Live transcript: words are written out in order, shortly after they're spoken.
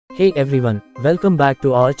Hey everyone, welcome back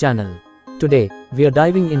to our channel. Today, we are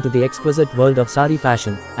diving into the exquisite world of saree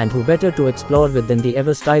fashion, and who better to explore with than the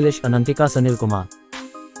ever-stylish Ananthika SanilKumar.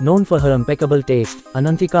 Known for her impeccable taste,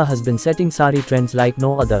 Ananthika has been setting saree trends like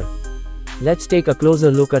no other. Let's take a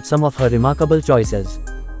closer look at some of her remarkable choices.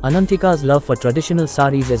 Ananthika's love for traditional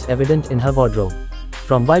sarees is evident in her wardrobe.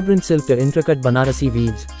 From vibrant silk to intricate Banarasi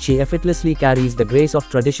weaves, she effortlessly carries the grace of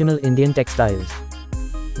traditional Indian textiles.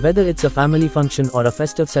 Whether it's a family function or a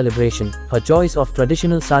festive celebration, her choice of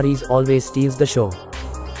traditional sarees always steals the show.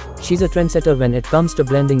 She's a trendsetter when it comes to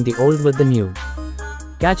blending the old with the new.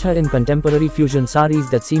 Catch her in contemporary fusion sarees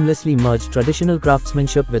that seamlessly merge traditional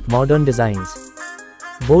craftsmanship with modern designs.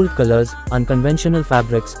 Bold colors, unconventional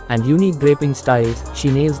fabrics, and unique draping styles, she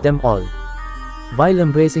nails them all. While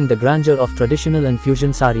embracing the grandeur of traditional and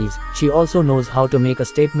fusion sarees, she also knows how to make a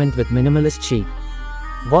statement with minimalist chic.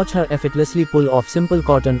 Watch her effortlessly pull off simple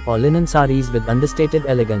cotton or linen sarees with understated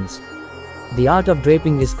elegance. The art of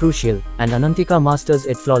draping is crucial, and Ananthika masters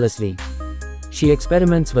it flawlessly. She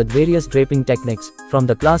experiments with various draping techniques, from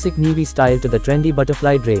the classic navy style to the trendy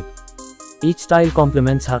butterfly drape. Each style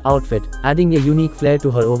complements her outfit, adding a unique flair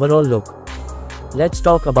to her overall look. Let's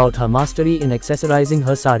talk about her mastery in accessorizing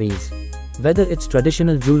her sarees. Whether it's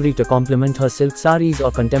traditional jewelry to complement her silk sarees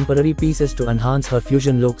or contemporary pieces to enhance her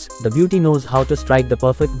fusion looks, the beauty knows how to strike the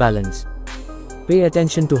perfect balance. Pay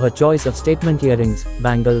attention to her choice of statement earrings,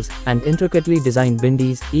 bangles, and intricately designed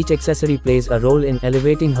bindis. Each accessory plays a role in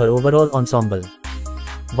elevating her overall ensemble.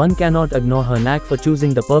 One cannot ignore her knack for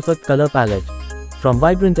choosing the perfect color palette. From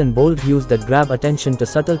vibrant and bold hues that grab attention to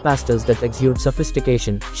subtle pastels that exude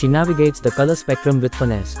sophistication, she navigates the color spectrum with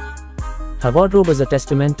finesse. Her wardrobe is a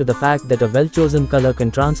testament to the fact that a well-chosen color can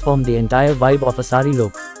transform the entire vibe of a saree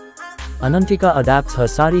look. Ananthika adapts her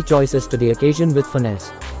saree choices to the occasion with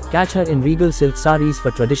finesse. Catch her in regal silk sarees for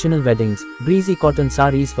traditional weddings, breezy cotton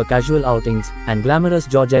sarees for casual outings, and glamorous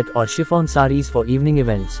georgette or chiffon sarees for evening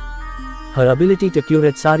events. Her ability to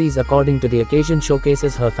curate sarees according to the occasion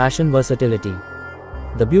showcases her fashion versatility.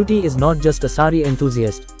 The beauty is not just a saree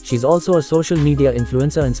enthusiast, she's also a social media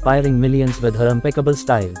influencer inspiring millions with her impeccable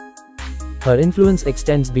style. Her influence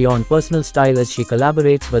extends beyond personal style as she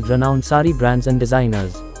collaborates with renowned saree brands and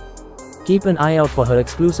designers. Keep an eye out for her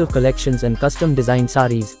exclusive collections and custom-designed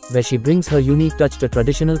sarees, where she brings her unique touch to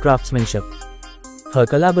traditional craftsmanship. Her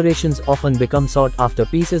collaborations often become sought-after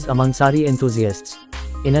pieces among saree enthusiasts.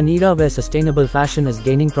 In an era where sustainable fashion is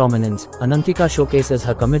gaining prominence, Ananthika showcases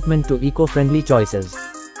her commitment to eco-friendly choices.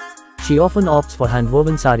 She often opts for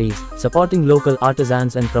hand-woven sarees, supporting local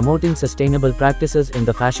artisans and promoting sustainable practices in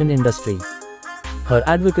the fashion industry. Her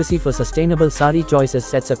advocacy for sustainable saree choices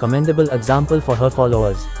sets a commendable example for her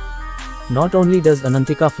followers. Not only does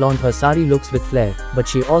Ananthika flaunt her saree looks with flair, but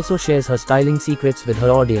she also shares her styling secrets with her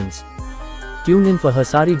audience. Tune in for her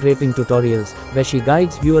saree draping tutorials, where she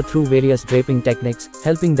guides viewers through various draping techniques,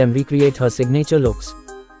 helping them recreate her signature looks.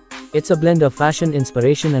 It's a blend of fashion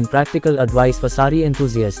inspiration and practical advice for saree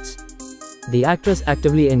enthusiasts. The actress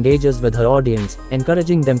actively engages with her audience,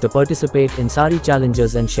 encouraging them to participate in saree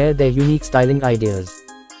challenges and share their unique styling ideas.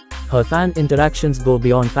 Her fan interactions go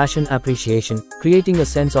beyond fashion appreciation, creating a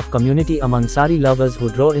sense of community among saree lovers who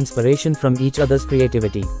draw inspiration from each other's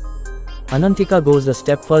creativity. Ananthika goes a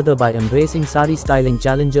step further by embracing saree styling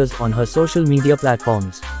challenges on her social media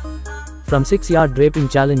platforms. From 6-yard draping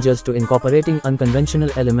challenges to incorporating unconventional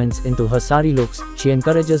elements into her saree looks, she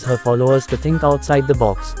encourages her followers to think outside the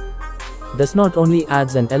box. This not only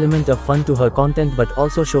adds an element of fun to her content but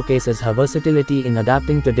also showcases her versatility in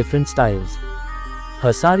adapting to different styles.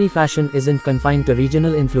 Her saree fashion isn't confined to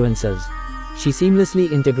regional influences. She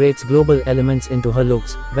seamlessly integrates global elements into her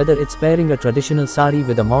looks, whether it's pairing a traditional saree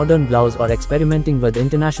with a modern blouse or experimenting with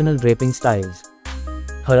international draping styles.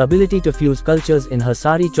 Her ability to fuse cultures in her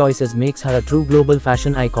saree choices makes her a true global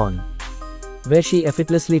fashion icon, where she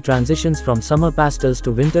effortlessly transitions from summer pastels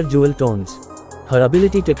to winter jewel tones. Her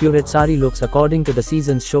ability to curate saree looks according to the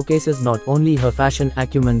seasons showcases not only her fashion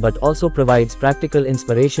acumen but also provides practical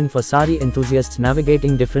inspiration for saree enthusiasts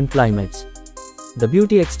navigating different climates. The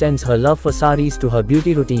beauty extends her love for sarees to her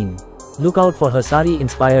beauty routine. Look out for her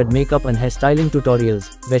saree-inspired makeup and hairstyling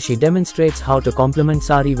tutorials, where she demonstrates how to complement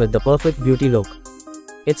saree with the perfect beauty look.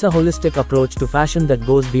 It's a holistic approach to fashion that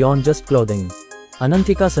goes beyond just clothing.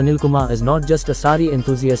 Ananthika SanilKumar is not just a saree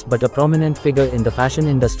enthusiast but a prominent figure in the fashion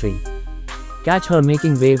industry. Catch her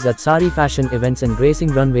making waves at saree fashion events and gracing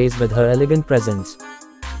runways with her elegant presence.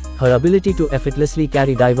 Her ability to effortlessly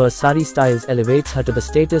carry diverse saree styles elevates her to the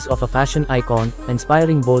status of a fashion icon,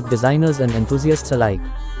 inspiring both designers and enthusiasts alike.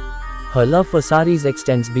 Her love for sarees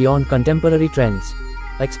extends beyond contemporary trends.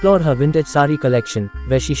 Explore her vintage saree collection,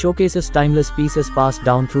 where she showcases timeless pieces passed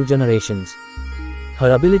down through generations.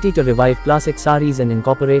 Her ability to revive classic sarees and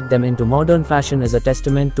incorporate them into modern fashion is a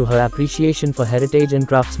testament to her appreciation for heritage and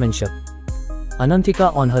craftsmanship.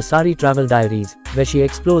 Ananthika on her Saree Travel Diaries, where she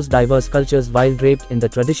explores diverse cultures while draped in the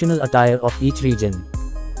traditional attire of each region.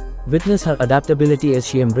 Witness her adaptability as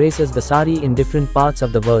she embraces the saree in different parts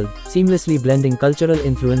of the world, seamlessly blending cultural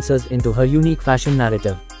influences into her unique fashion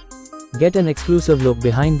narrative. Get an exclusive look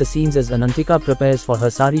behind the scenes as Ananthika prepares for her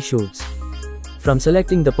saree shoots. From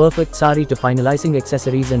selecting the perfect saree to finalizing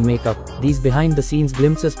accessories and makeup, these behind-the-scenes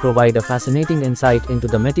glimpses provide a fascinating insight into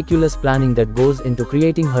the meticulous planning that goes into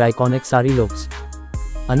creating her iconic saree looks.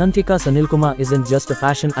 Ananthika SanilKumar isn't just a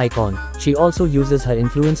fashion icon, she also uses her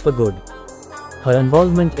influence for good. Her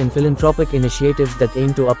involvement in philanthropic initiatives that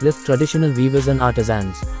aim to uplift traditional weavers and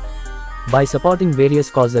artisans. By supporting various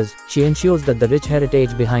causes, she ensures that the rich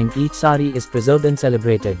heritage behind each saree is preserved and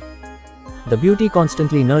celebrated. The beauty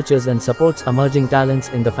constantly nurtures and supports emerging talents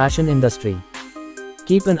in the fashion industry.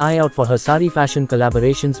 Keep an eye out for her saree fashion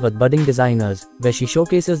collaborations with budding designers, where she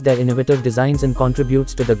showcases their innovative designs and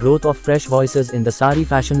contributes to the growth of fresh voices in the saree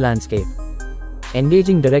fashion landscape.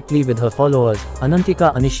 Engaging directly with her followers,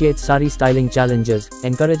 Ananthika initiates saree styling challenges,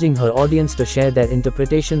 encouraging her audience to share their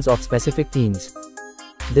interpretations of specific themes.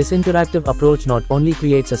 This interactive approach not only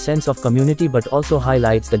creates a sense of community but also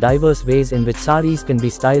highlights the diverse ways in which sarees can be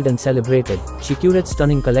styled and celebrated. She curates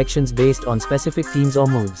stunning collections based on specific themes or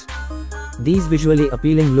moods. These visually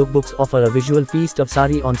appealing lookbooks offer a visual feast of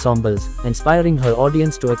saree ensembles, inspiring her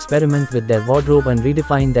audience to experiment with their wardrobe and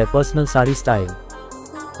redefine their personal saree style.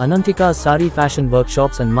 Ananthika's saree fashion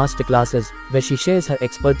workshops and masterclasses, where she shares her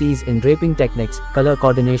expertise in draping techniques, color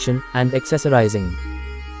coordination, and accessorizing.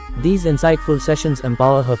 These insightful sessions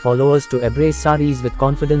empower her followers to embrace sarees with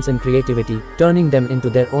confidence and creativity, turning them into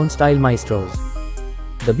their own style maestros.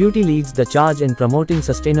 The beauty leads the charge in promoting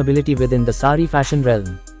sustainability within the saree fashion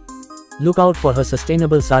realm. Look out for her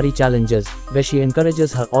sustainable saree challenges, where she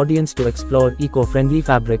encourages her audience to explore eco-friendly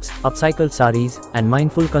fabrics, upcycled sarees, and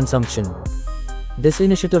mindful consumption. This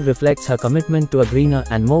initiative reflects her commitment to a greener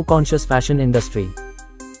and more conscious fashion industry.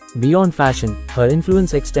 Beyond fashion, her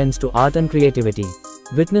influence extends to art and creativity.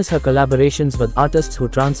 Witness her collaborations with artists who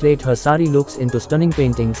translate her saree looks into stunning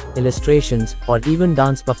paintings, illustrations, or even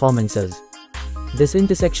dance performances. This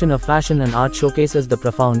intersection of fashion and art showcases the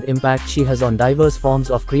profound impact she has on diverse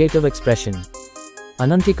forms of creative expression.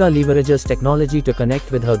 Ananthika leverages technology to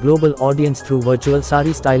connect with her global audience through virtual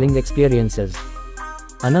saree styling experiences.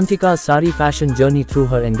 Ananthika's saree fashion journey through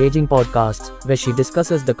her engaging podcasts, where she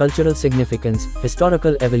discusses the cultural significance,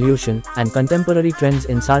 historical evolution, and contemporary trends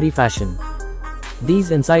in saree fashion.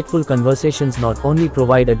 These insightful conversations not only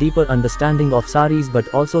provide a deeper understanding of sarees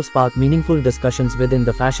but also spark meaningful discussions within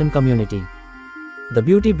the fashion community. The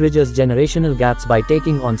beauty bridges generational gaps by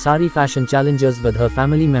taking on saree fashion challenges with her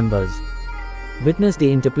family members. Witness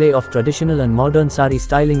the interplay of traditional and modern saree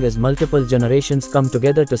styling as multiple generations come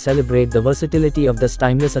together to celebrate the versatility of this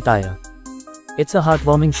timeless attire. It's a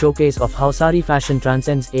heartwarming showcase of how saree fashion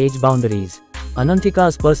transcends age boundaries.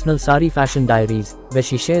 Ananthika's personal saree fashion diaries, where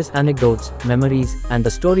she shares anecdotes, memories, and the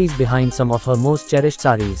stories behind some of her most cherished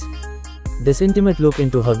sarees. This intimate look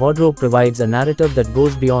into her wardrobe provides a narrative that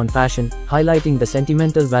goes beyond fashion, highlighting the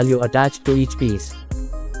sentimental value attached to each piece.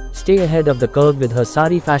 Stay ahead of the curve with her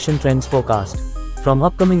saree fashion trends forecast. From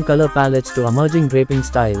upcoming color palettes to emerging draping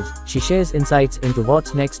styles, she shares insights into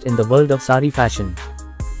what's next in the world of saree fashion.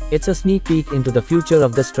 It's a sneak peek into the future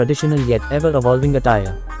of this traditional yet ever-evolving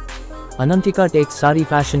attire. Ananthika takes saree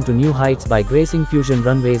fashion to new heights by gracing fusion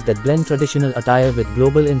runways that blend traditional attire with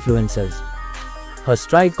global influences. Her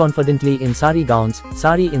stride confidently in saree gowns,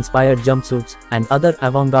 saree-inspired jumpsuits, and other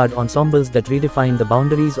avant-garde ensembles that redefine the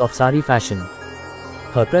boundaries of saree fashion.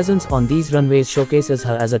 Her presence on these runways showcases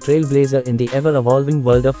her as a trailblazer in the ever-evolving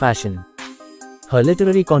world of fashion. Her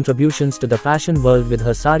literary contributions to the fashion world with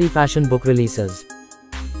her saree fashion book releases.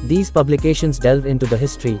 These publications delve into the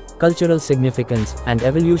history, cultural significance, and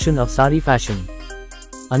evolution of saree fashion.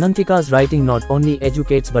 Ananthika's writing not only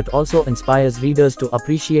educates but also inspires readers to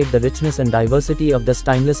appreciate the richness and diversity of this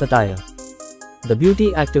timeless attire. The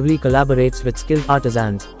beauty actively collaborates with skilled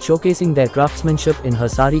artisans, showcasing their craftsmanship in her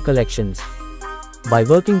saree collections. By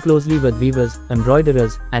working closely with weavers,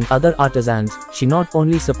 embroiderers, and other artisans, she not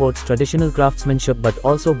only supports traditional craftsmanship but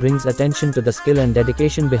also brings attention to the skill and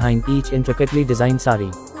dedication behind each intricately designed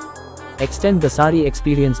saree. Extend the saree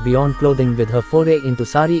experience beyond clothing with her foray into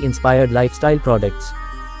saree-inspired lifestyle products.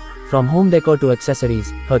 From home decor to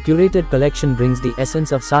accessories, her curated collection brings the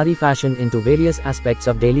essence of saree fashion into various aspects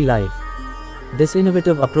of daily life. This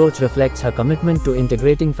innovative approach reflects her commitment to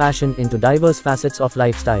integrating fashion into diverse facets of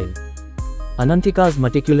lifestyle. Ananthika's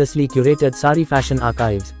meticulously curated Saree fashion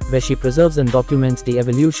archives, where she preserves and documents the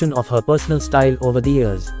evolution of her personal style over the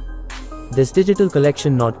years. This digital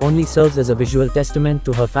collection not only serves as a visual testament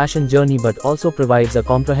to her fashion journey but also provides a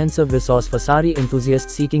comprehensive resource for saree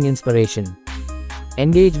enthusiasts seeking inspiration.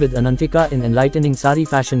 Engage with Ananthika in enlightening saree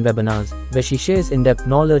fashion webinars, where she shares in-depth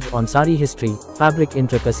knowledge on saree history, fabric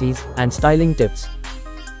intricacies, and styling tips.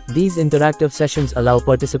 These interactive sessions allow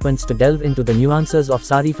participants to delve into the nuances of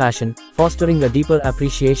saree fashion, fostering a deeper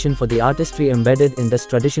appreciation for the artistry embedded in this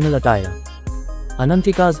traditional attire.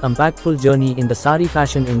 Ananthika's impactful journey in the saree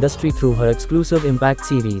fashion industry through her exclusive Impact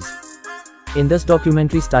series. In this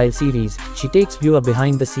documentary-style series, she takes viewer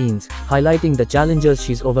behind the scenes, highlighting the challenges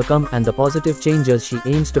she's overcome and the positive changes she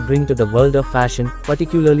aims to bring to the world of fashion,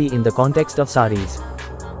 particularly in the context of sarees.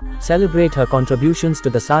 Celebrate her contributions to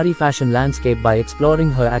the saree fashion landscape by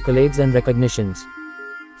exploring her accolades and recognitions.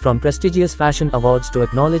 From prestigious fashion awards to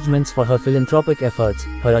acknowledgements for her philanthropic efforts,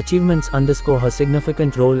 her achievements underscore her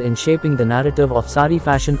significant role in shaping the narrative of saree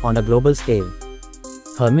fashion on a global scale.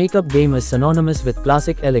 Her makeup game is synonymous with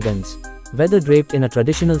classic elegance. Whether draped in a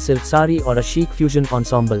traditional silk saree or a chic fusion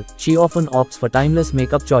ensemble, she often opts for timeless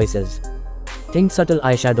makeup choices. Think subtle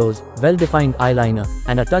eyeshadows, well-defined eyeliner,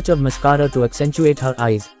 and a touch of mascara to accentuate her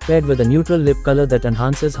eyes, paired with a neutral lip color that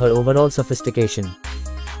enhances her overall sophistication.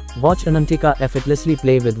 Watch Ananthika effortlessly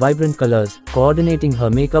play with vibrant colors, coordinating her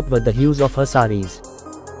makeup with the hues of her sarees.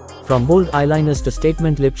 From bold eyeliners to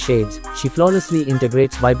statement lip shades, she flawlessly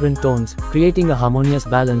integrates vibrant tones, creating a harmonious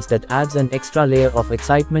balance that adds an extra layer of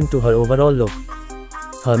excitement to her overall look.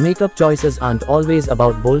 Her makeup choices aren't always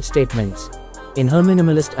about bold statements. In her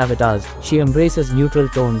minimalist avatars, she embraces neutral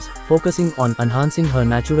tones, focusing on enhancing her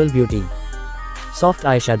natural beauty. Soft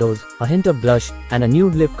eyeshadows, a hint of blush, and a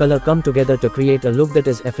nude lip color come together to create a look that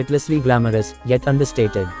is effortlessly glamorous, yet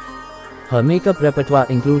understated. Her makeup repertoire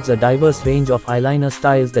includes a diverse range of eyeliner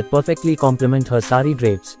styles that perfectly complement her saree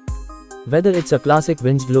drapes. Whether it's a classic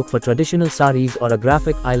winged look for traditional sarees or a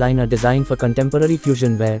graphic eyeliner designed for contemporary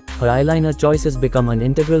fusion wear, her eyeliner choices become an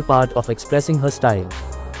integral part of expressing her style.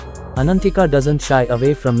 Ananthika doesn't shy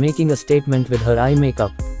away from making a statement with her eye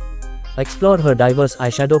makeup. Explore her diverse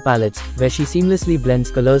eyeshadow palettes, where she seamlessly blends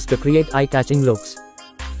colors to create eye-catching looks.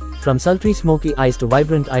 From sultry smoky eyes to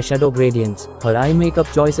vibrant eyeshadow gradients, her eye makeup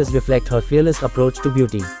choices reflect her fearless approach to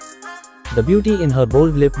beauty. The beauty in her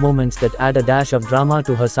bold lip moments that add a dash of drama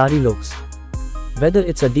to her saree looks. Whether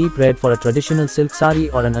it's a deep red for a traditional silk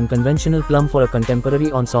saree or an unconventional plum for a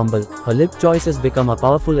contemporary ensemble, her lip choices become a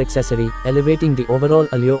powerful accessory, elevating the overall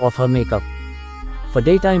allure of her makeup. For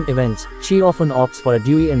daytime events, she often opts for a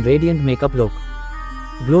dewy and radiant makeup look.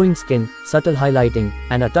 Glowing skin, subtle highlighting,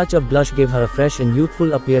 and a touch of blush give her a fresh and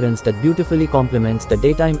youthful appearance that beautifully complements the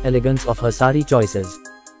daytime elegance of her saree choices.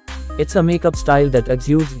 It's a makeup style that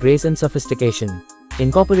exudes grace and sophistication.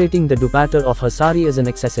 Incorporating the dupatta of her saree as an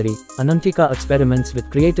accessory, Ananthika experiments with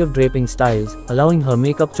creative draping styles, allowing her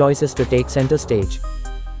makeup choices to take center stage.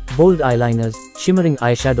 Bold eyeliners, shimmering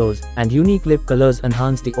eyeshadows, and unique lip colors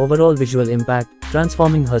enhance the overall visual impact,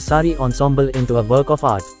 transforming her saree ensemble into a work of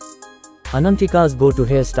art. Ananthika's go-to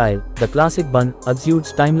hairstyle, the classic bun,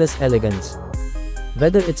 exudes timeless elegance.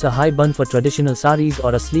 Whether it's a high bun for traditional sarees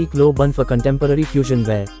or a sleek low bun for contemporary fusion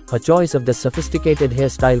wear, her choice of this sophisticated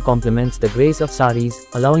hairstyle complements the grace of sarees,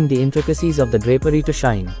 allowing the intricacies of the drapery to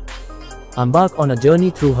shine. Embark on a journey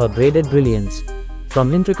through her braided brilliance.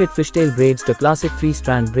 From intricate fishtail braids to classic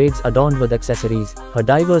three-strand braids adorned with accessories, her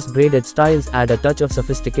diverse braided styles add a touch of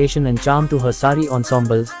sophistication and charm to her saree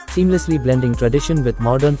ensembles, seamlessly blending tradition with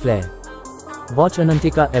modern flair. Watch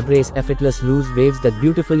Ananthika embrace effortless loose waves that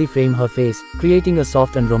beautifully frame her face, creating a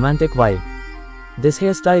soft and romantic vibe. This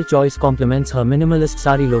hairstyle choice complements her minimalist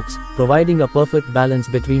saree looks, providing a perfect balance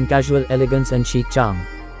between casual elegance and chic charm.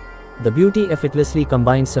 The beauty effortlessly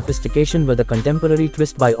combines sophistication with a contemporary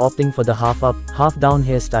twist by opting for the half-up, half-down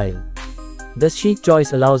hairstyle. This chic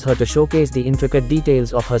choice allows her to showcase the intricate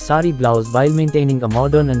details of her saree blouse while maintaining a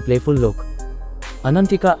modern and playful look.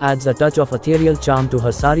 Ananthika adds a touch of ethereal charm to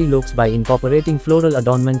her saree looks by incorporating floral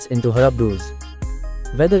adornments into her updos.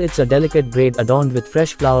 Whether it's a delicate braid adorned with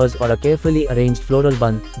fresh flowers or a carefully arranged floral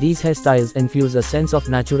bun, these hairstyles infuse a sense of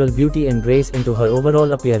natural beauty and grace into her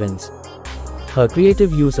overall appearance. Her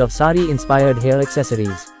creative use of saree-inspired hair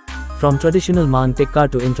accessories. From traditional maan tikka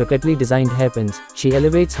to intricately designed hairpins, she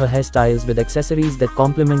elevates her hairstyles with accessories that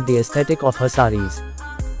complement the aesthetic of her sarees.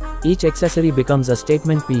 Each accessory becomes a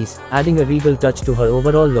statement piece, adding a regal touch to her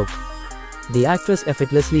overall look. The actress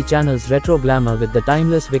effortlessly channels retro glamour with the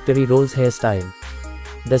timeless Victory Rolls hairstyle.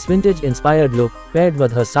 This vintage-inspired look, paired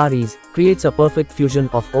with her saris, creates a perfect fusion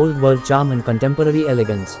of old-world charm and contemporary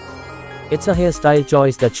elegance. It's a hairstyle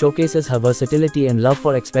choice that showcases her versatility and love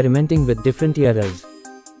for experimenting with different eras.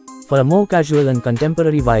 For a more casual and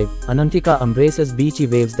contemporary vibe, Ananthika embraces beachy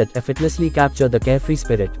waves that effortlessly capture the carefree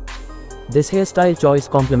spirit. This hairstyle choice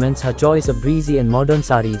complements her choice of breezy and modern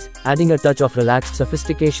saris, adding a touch of relaxed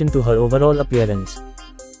sophistication to her overall appearance.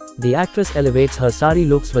 The actress elevates her sari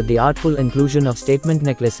looks with the artful inclusion of statement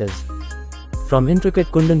necklaces. From intricate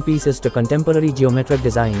kundan pieces to contemporary geometric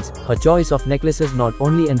designs, her choice of necklaces not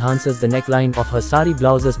only enhances the neckline of her sari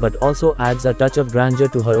blouses but also adds a touch of grandeur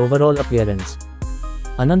to her overall appearance.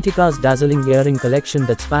 Ananthika's dazzling earring collection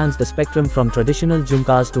that spans the spectrum from traditional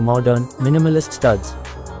jhumkas to modern, minimalist studs.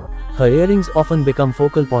 Her earrings often become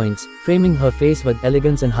focal points, framing her face with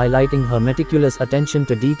elegance and highlighting her meticulous attention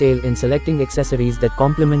to detail in selecting accessories that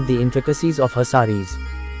complement the intricacies of her saris.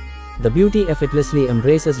 The beauty effortlessly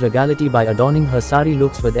embraces regality by adorning her sari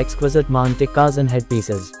looks with exquisite maan tikkas and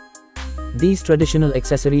headpieces. These traditional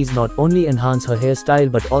accessories not only enhance her hairstyle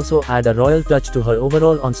but also add a royal touch to her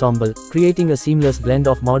overall ensemble, creating a seamless blend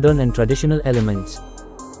of modern and traditional elements.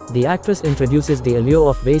 The actress introduces the allure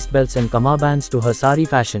of waist belts and kamar bands to her sari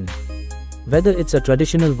fashion. Whether it's a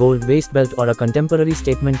traditional gold waist belt or a contemporary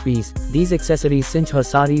statement piece, these accessories cinch her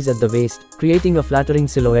saris at the waist, creating a flattering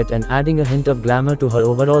silhouette and adding a hint of glamour to her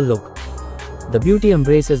overall look. The beauty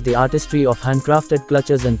embraces the artistry of handcrafted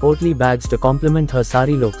clutches and portly bags to complement her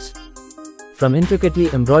sari looks. From intricately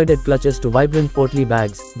embroidered clutches to vibrant portly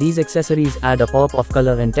bags, these accessories add a pop of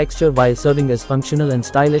color and texture while serving as functional and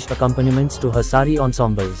stylish accompaniments to her sari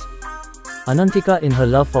ensembles. Ananthika in her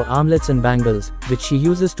love for armlets and bangles, which she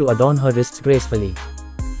uses to adorn her wrists gracefully.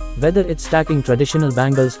 Whether it's stacking traditional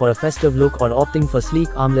bangles for a festive look or opting for sleek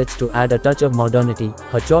armlets to add a touch of modernity,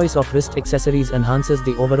 her choice of wrist accessories enhances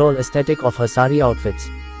the overall aesthetic of her sari outfits.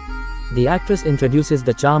 The actress introduces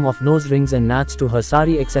the charm of nose rings and knots to her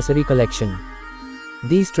sari accessory collection.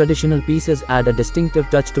 These traditional pieces add a distinctive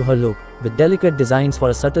touch to her look, with delicate designs for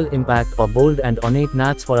a subtle impact or bold and ornate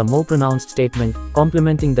knots for a more pronounced statement,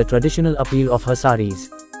 complementing the traditional appeal of her saris.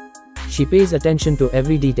 She pays attention to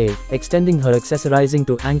every detail, extending her accessorizing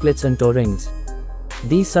to anklets and toe rings.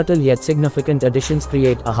 These subtle yet significant additions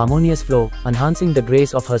create a harmonious flow, enhancing the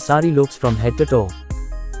grace of her sari looks from head to toe.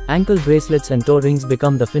 Ankle bracelets and toe rings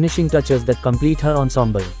become the finishing touches that complete her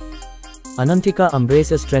ensemble. Ananthika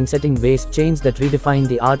embraces trend-setting waist chains that redefine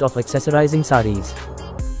the art of accessorizing saris.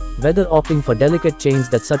 Whether opting for delicate chains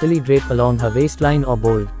that subtly drape along her waistline or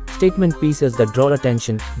bold, statement pieces that draw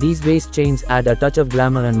attention, these waist chains add a touch of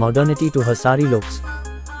glamour and modernity to her sari looks.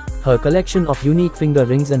 Her collection of unique finger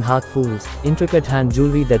rings and heart fools, intricate hand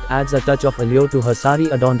jewelry that adds a touch of allure to her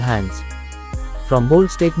sari-adorned hands. From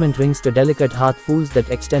bold statement rings to delicate heart fools that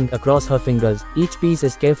extend across her fingers, each piece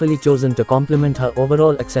is carefully chosen to complement her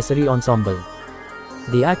overall accessory ensemble.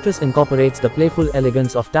 The actress incorporates the playful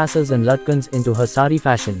elegance of tassels and latkans into her sari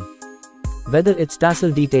fashion. Whether it's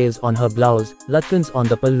tassel details on her blouse, latkans on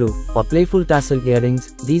the pallu, or playful tassel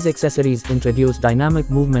earrings, these accessories introduce dynamic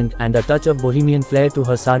movement and a touch of bohemian flair to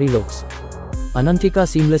her sari looks. Ananthika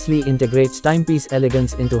seamlessly integrates timepiece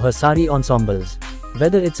elegance into her sari ensembles.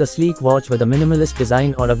 Whether it's a sleek watch with a minimalist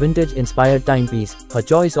design or a vintage-inspired timepiece, her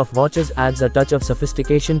choice of watches adds a touch of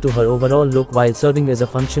sophistication to her overall look while serving as a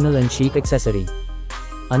functional and chic accessory.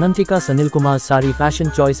 Ananthika SanilKumar's sari fashion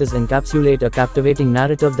choices encapsulate a captivating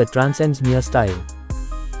narrative that transcends mere style.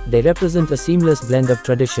 They represent a seamless blend of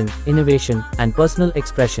tradition, innovation, and personal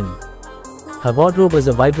expression. Her wardrobe is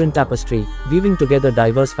a vibrant tapestry, weaving together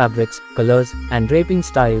diverse fabrics, colors, and draping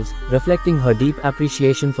styles, reflecting her deep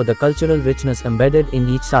appreciation for the cultural richness embedded in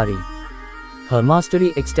each sari. Her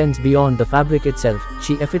mastery extends beyond the fabric itself.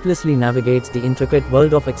 She effortlessly navigates the intricate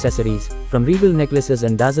world of accessories, from regal necklaces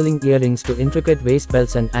and dazzling earrings to intricate waist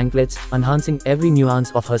belts and anklets, enhancing every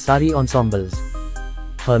nuance of her sari ensembles.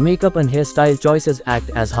 Her makeup and hairstyle choices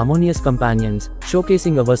act as harmonious companions,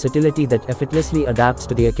 showcasing a versatility that effortlessly adapts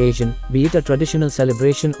to the occasion, be it a traditional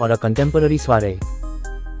celebration or a contemporary soiree.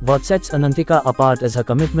 What sets Ananthika apart is her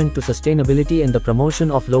commitment to sustainability and the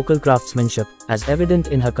promotion of local craftsmanship, as evident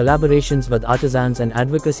in her collaborations with artisans and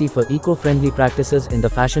advocacy for eco-friendly practices in the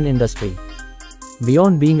fashion industry.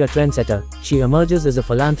 Beyond being a trendsetter, she emerges as a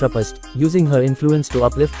philanthropist, using her influence to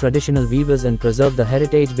uplift traditional weavers and preserve the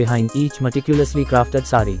heritage behind each meticulously crafted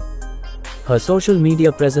sari. Her social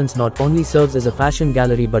media presence not only serves as a fashion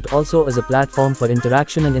gallery but also as a platform for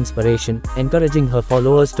interaction and inspiration, encouraging her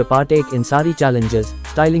followers to partake in sari challenges,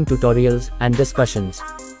 styling tutorials, and discussions.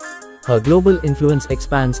 Her global influence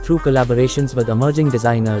expands through collaborations with emerging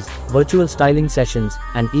designers, virtual styling sessions,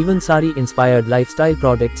 and even saree-inspired lifestyle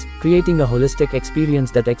products, creating a holistic experience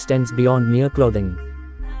that extends beyond mere clothing.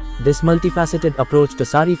 This multifaceted approach to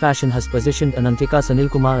saree fashion has positioned Ananthika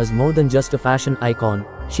SanilKumar as more than just a fashion icon.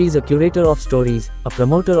 She is a curator of stories, a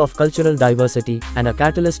promoter of cultural diversity, and a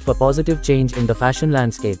catalyst for positive change in the fashion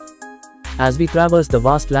landscape. As we traverse the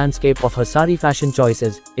vast landscape of her saree fashion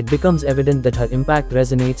choices, it becomes evident that her impact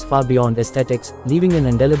resonates far beyond aesthetics, leaving an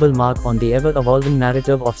indelible mark on the ever-evolving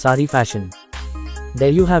narrative of saree fashion. There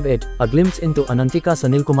you have it, a glimpse into Ananthika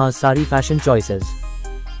SanilKumar's saree fashion choices.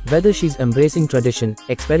 Whether she's embracing tradition,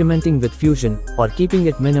 experimenting with fusion, or keeping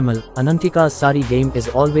it minimal, Ananthika's saree game is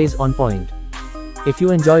always on point. If you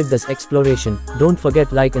enjoyed this exploration, don't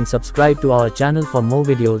forget like and subscribe to our channel for more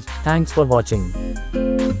videos. Thanks for watching.